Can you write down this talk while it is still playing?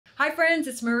Hi friends,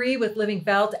 it's Marie with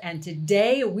LivingFelt, and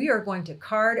today we are going to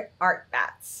card Art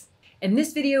Batts. In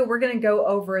this video, we're going to go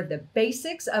over the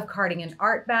basics of carding an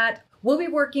Art Batt. We'll be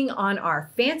working on our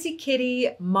Fancy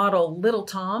Kitty model Little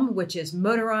Tom, which is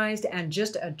motorized and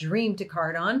just a dream to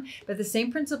card on, but the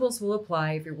same principles will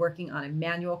apply if you're working on a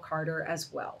manual carder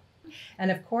as well.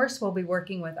 And of course, we'll be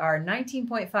working with our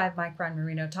 19.5 micron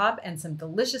Merino top and some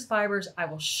delicious fibers. I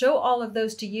will show all of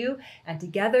those to you, and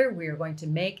together we are going to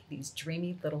make these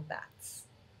dreamy little bats.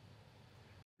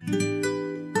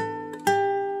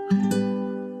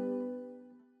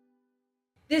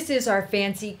 This is our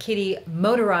Fancy Kitty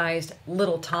Motorized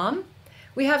Little Tom.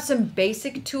 We have some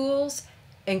basic tools,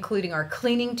 including our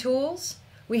cleaning tools.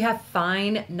 We have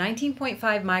fine 19.5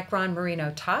 micron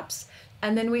Merino tops.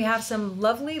 And then we have some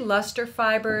lovely luster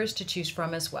fibers to choose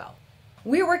from as well.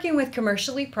 We're working with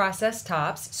commercially processed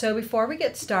tops, so before we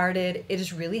get started, it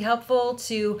is really helpful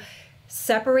to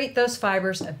separate those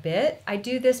fibers a bit. I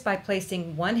do this by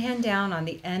placing one hand down on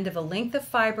the end of a length of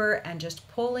fiber and just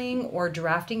pulling or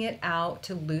drafting it out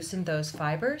to loosen those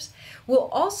fibers. We'll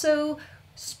also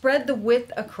spread the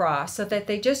width across so that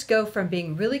they just go from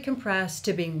being really compressed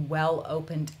to being well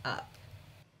opened up.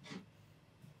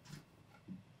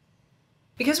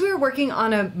 Because we are working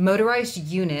on a motorized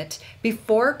unit,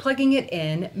 before plugging it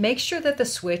in, make sure that the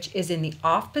switch is in the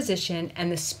off position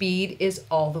and the speed is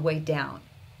all the way down.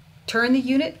 Turn the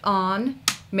unit on,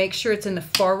 make sure it's in the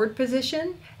forward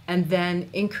position, and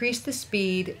then increase the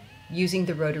speed using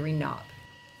the rotary knob.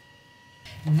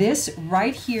 This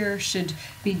right here should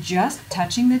be just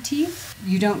touching the teeth.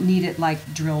 You don't need it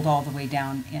like drilled all the way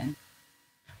down in.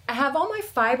 I have all my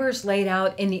fibers laid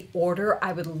out in the order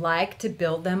I would like to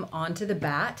build them onto the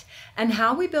bat, and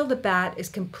how we build a bat is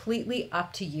completely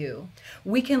up to you.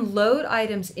 We can load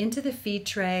items into the feed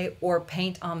tray or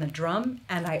paint on the drum,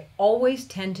 and I always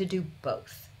tend to do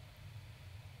both.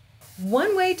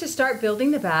 One way to start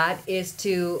building the bat is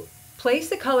to place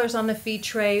the colors on the feed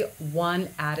tray one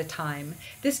at a time.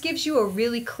 This gives you a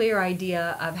really clear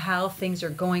idea of how things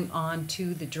are going on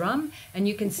to the drum, and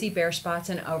you can see bare spots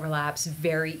and overlaps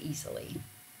very easily.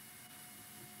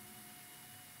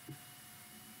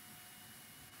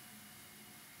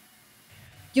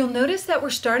 You'll notice that we're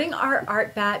starting our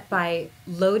Art Batt by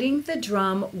loading the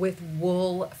drum with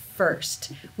wool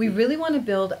first. We really want to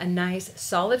build a nice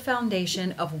solid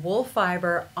foundation of wool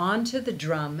fiber onto the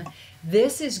drum.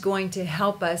 This is going to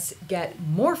help us get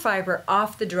more fiber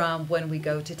off the drum when we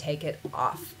go to take it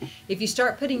off. If you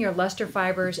start putting your luster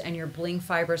fibers and your bling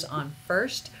fibers on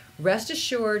first, rest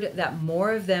assured that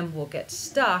more of them will get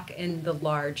stuck in the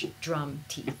large drum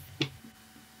teeth.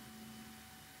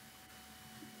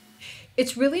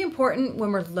 It's really important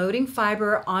when we're loading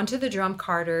fiber onto the drum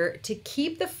carder to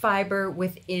keep the fiber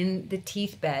within the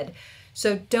teeth bed,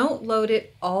 so don't load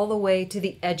it all the way to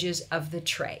the edges of the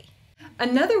tray.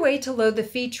 Another way to load the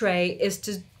feed tray is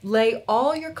to lay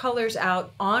all your colors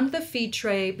out on the feed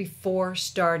tray before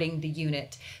starting the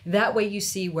unit. That way you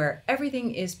see where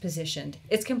everything is positioned.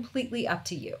 It's completely up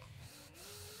to you.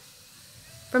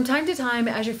 From time to time,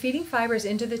 as you're feeding fibers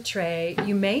into the tray,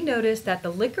 you may notice that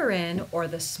the liquor in, or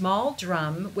the small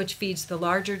drum, which feeds the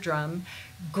larger drum,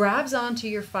 grabs onto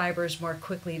your fibers more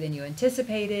quickly than you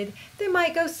anticipated. They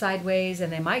might go sideways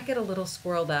and they might get a little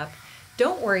swirled up.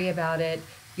 Don't worry about it.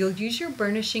 You'll use your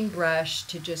burnishing brush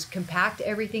to just compact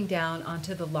everything down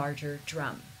onto the larger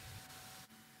drum.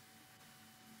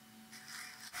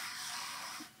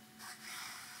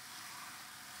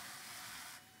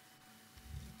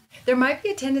 There might be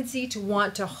a tendency to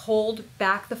want to hold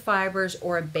back the fibers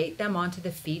or abate them onto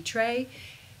the feed tray.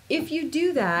 If you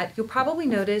do that, you'll probably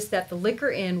notice that the liquor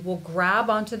in will grab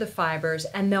onto the fibers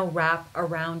and they'll wrap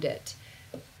around it.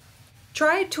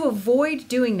 Try to avoid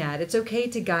doing that. It's okay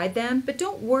to guide them, but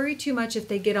don't worry too much if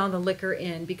they get on the liquor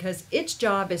in, because its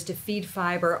job is to feed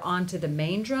fiber onto the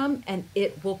main drum and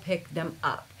it will pick them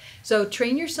up. So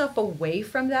train yourself away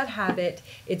from that habit.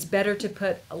 It's better to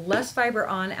put less fiber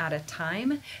on at a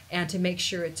time and to make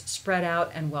sure it's spread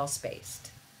out and well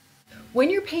spaced. When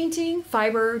you're painting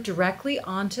fiber directly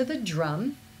onto the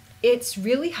drum, it's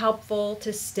really helpful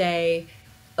to stay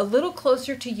a little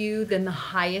closer to you than the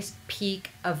highest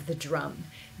peak of the drum.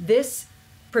 This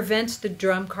prevents the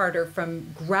drum carder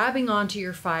from grabbing onto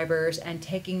your fibers and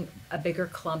taking a bigger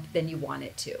clump than you want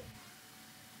it to.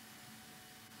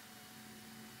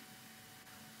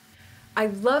 I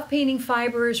love painting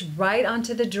fibers right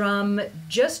onto the drum.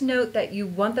 Just note that you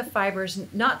want the fibers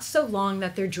not so long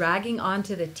that they're dragging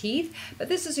onto the teeth, but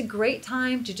this is a great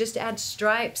time to just add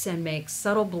stripes and make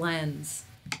subtle blends.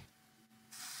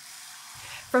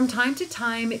 From time to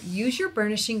time, use your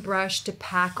burnishing brush to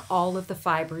pack all of the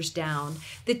fibers down.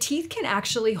 The teeth can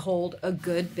actually hold a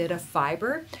good bit of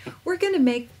fiber. We're going to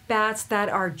make bats that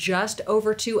are just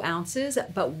over 2 ounces,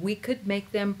 but we could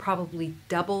make them probably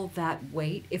double that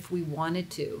weight if we wanted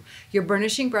to. Your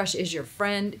burnishing brush is your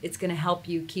friend. It's going to help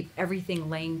you keep everything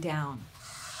laying down.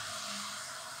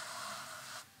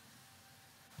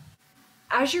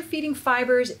 As you're feeding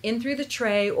fibers in through the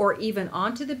tray or even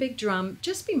onto the big drum,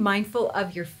 just be mindful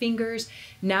of your fingers.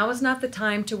 Now is not the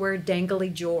time to wear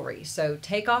dangly jewelry. So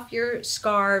take off your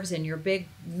scarves and your big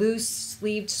loose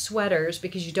sleeved sweaters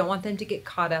because you don't want them to get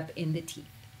caught up in the teeth.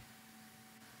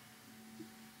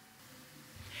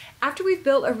 After we've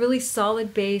built a really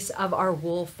solid base of our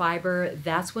wool fiber,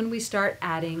 that's when we start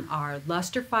adding our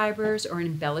luster fibers or an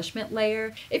embellishment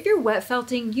layer. If you're wet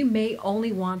felting, you may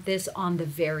only want this on the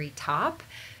very top,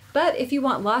 but if you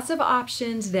want lots of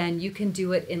options, then you can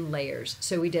do it in layers.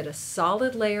 So we did a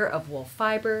solid layer of wool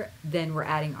fiber, then we're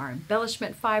adding our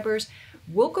embellishment fibers.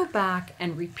 We'll go back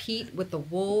and repeat with the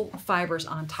wool fibers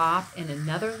on top in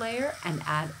another layer and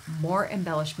add more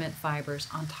embellishment fibers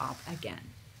on top again.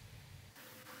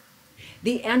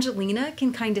 The Angelina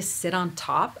can kind of sit on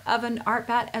top of an Art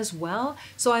Batt as well,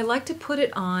 so I like to put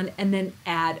it on and then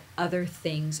add other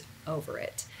things over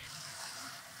it.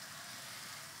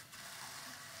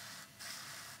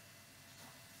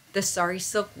 The sari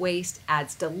silk waist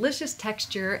adds delicious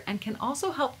texture and can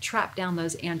also help trap down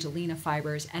those Angelina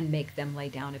fibers and make them lay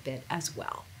down a bit as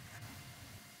well.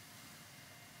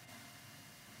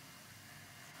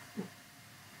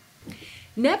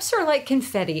 Neps are like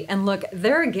confetti, and look,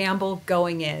 they're a gamble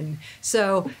going in.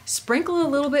 So sprinkle a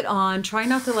little bit on, try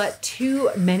not to let too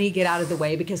many get out of the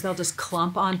way because they'll just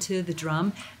clump onto the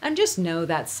drum, and just know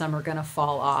that some are gonna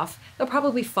fall off. They'll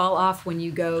probably fall off when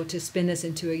you go to spin this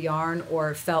into a yarn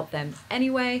or felt them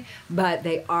anyway, but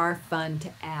they are fun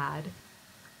to add.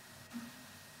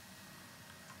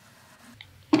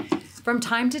 From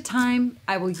time to time,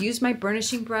 I will use my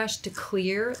burnishing brush to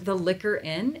clear the liquor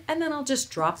in, and then I'll just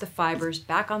drop the fibers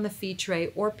back on the feed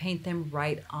tray or paint them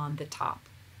right on the top.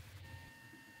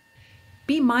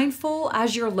 Be mindful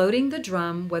as you're loading the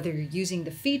drum, whether you're using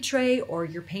the feed tray or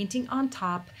you're painting on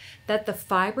top, that the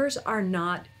fibers are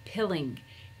not pilling.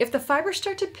 If the fibers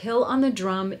start to pill on the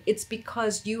drum, it's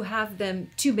because you have them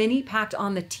too many packed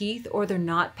on the teeth or they're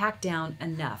not packed down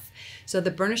enough. So the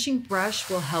burnishing brush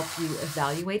will help you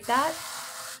evaluate that.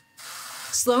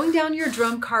 Slowing down your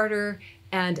drum carder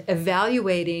and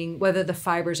evaluating whether the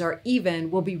fibers are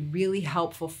even will be really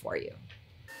helpful for you.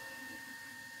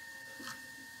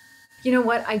 You know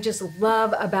what I just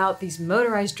love about these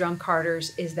motorized drum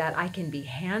carders is that I can be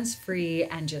hands-free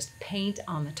and just paint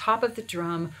on the top of the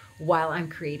drum while I'm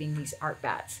creating these Art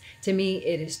Batts. To me,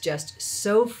 it is just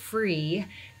so free,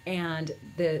 and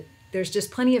there's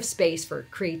just plenty of space for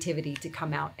creativity to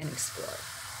come out and explore.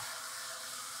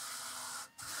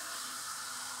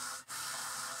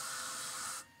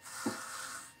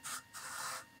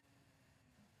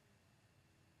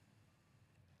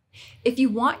 If you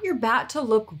want your bat to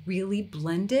look really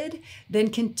blended, then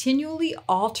continually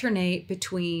alternate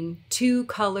between 2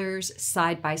 colors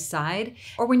side by side,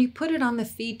 or when you put it on the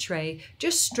feed tray,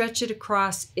 just stretch it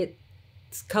across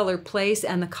its color place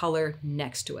and the color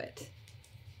next to it.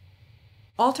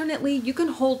 Alternately, you can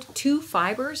hold 2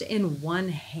 fibers in one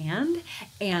hand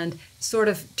and sort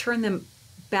of turn them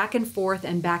back and forth,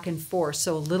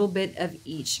 so a little bit of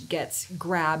each gets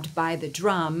grabbed by the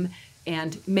drum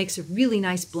and makes a really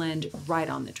nice blend right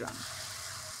on the drum.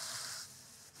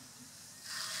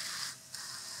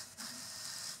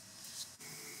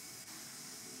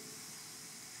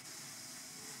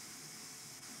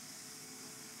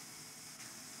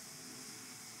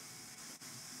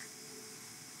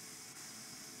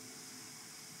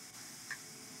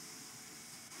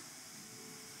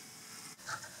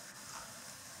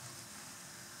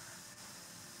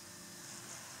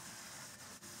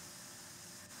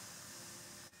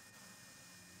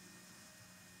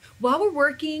 While we're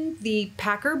working, the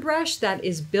packer brush that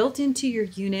is built into your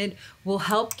unit will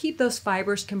help keep those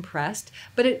fibers compressed,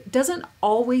 but it doesn't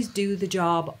always do the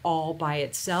job all by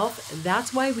itself.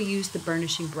 That's why we use the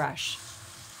burnishing brush.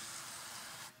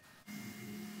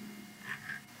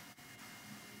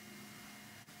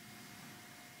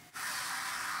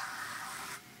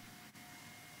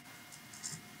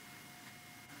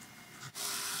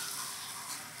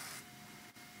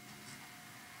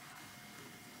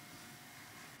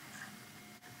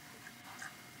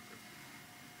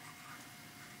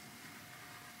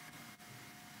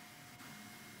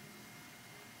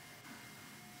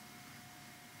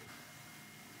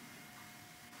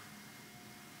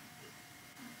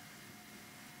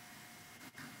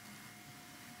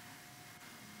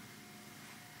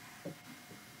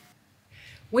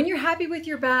 When you're happy with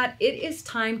your bat, it is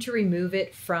time to remove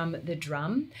it from the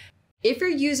drum. If you're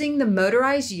using the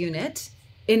motorized unit,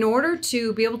 in order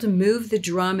to be able to move the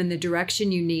drum in the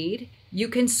direction you need, you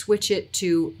can switch it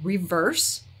to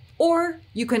reverse, or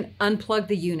you can unplug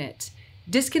the unit.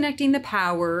 Disconnecting the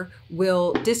power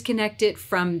will disconnect it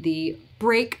from the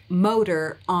brake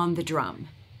motor on the drum.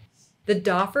 The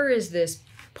doffer is this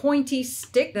pointy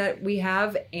stick that we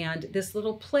have, and this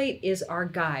little plate is our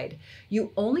guide.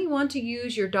 You only want to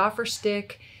use your doffer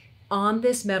stick on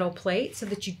this metal plate so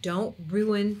that you don't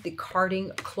ruin the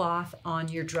carding cloth on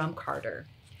your drum carder.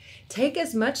 Take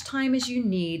as much time as you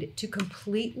need to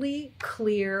completely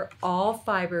clear all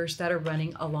fibers that are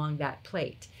running along that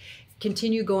plate.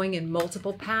 Continue going in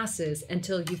multiple passes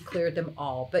until you've cleared them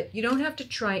all, but you don't have to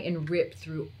try and rip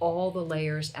through all the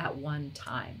layers at one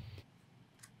time.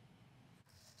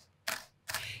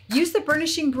 Use the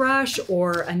burnishing brush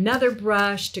or another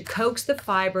brush to coax the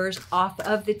fibers off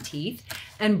of the teeth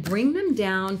and bring them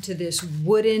down to this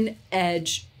wooden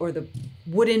edge or the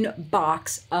wooden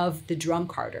box of the drum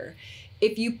carder.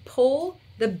 If you pull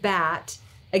the bat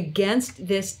against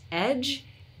this edge,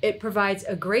 it provides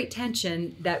a great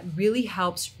tension that really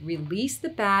helps release the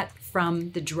bat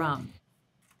from the drum.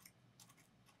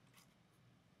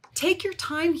 Take your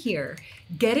time here.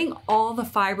 Getting all the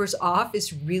fibers off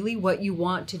is really what you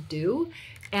want to do,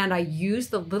 and I use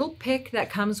the little pick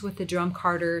that comes with the drum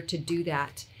carder to do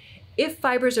that. If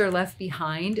fibers are left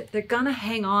behind, they're gonna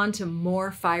hang on to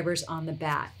more fibers on the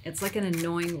bat. It's like an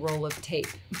annoying roll of tape.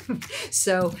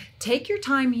 So take your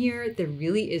time here, there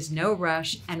really is no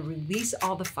rush, and release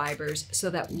all the fibers so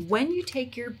that when you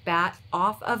take your bat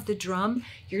off of the drum,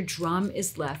 your drum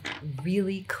is left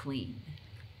really clean.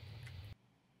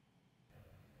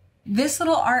 This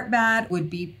little art bat would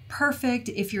be perfect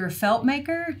if you're a felt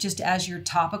maker, just as your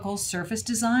topical surface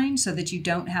design so that you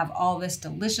don't have all this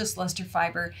delicious luster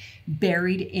fiber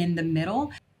buried in the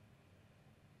middle.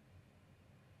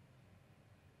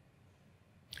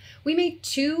 We made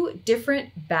 2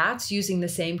 different bats using the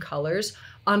same colors.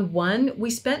 On one, we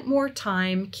spent more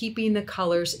time keeping the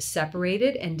colors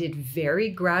separated and did very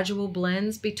gradual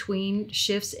blends between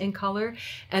shifts in color.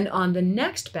 And on the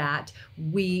next bat,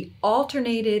 we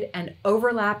alternated and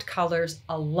overlapped colors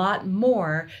a lot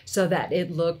more so that it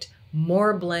looked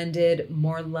more blended,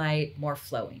 more light, more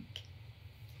flowing.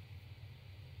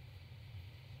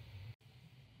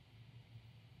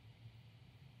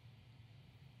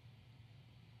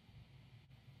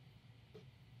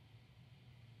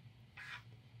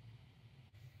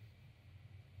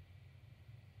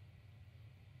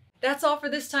 That's all for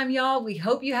this time, y'all. We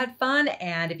hope you had fun,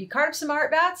 and if you carved some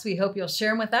art bats, we hope you'll share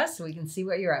them with us so we can see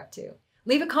what you're up to.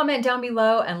 Leave a comment down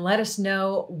below and let us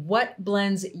know what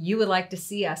blends you would like to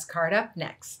see us card up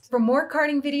next. For more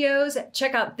carding videos,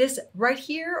 check out this right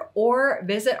here or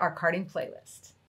visit our carding playlist.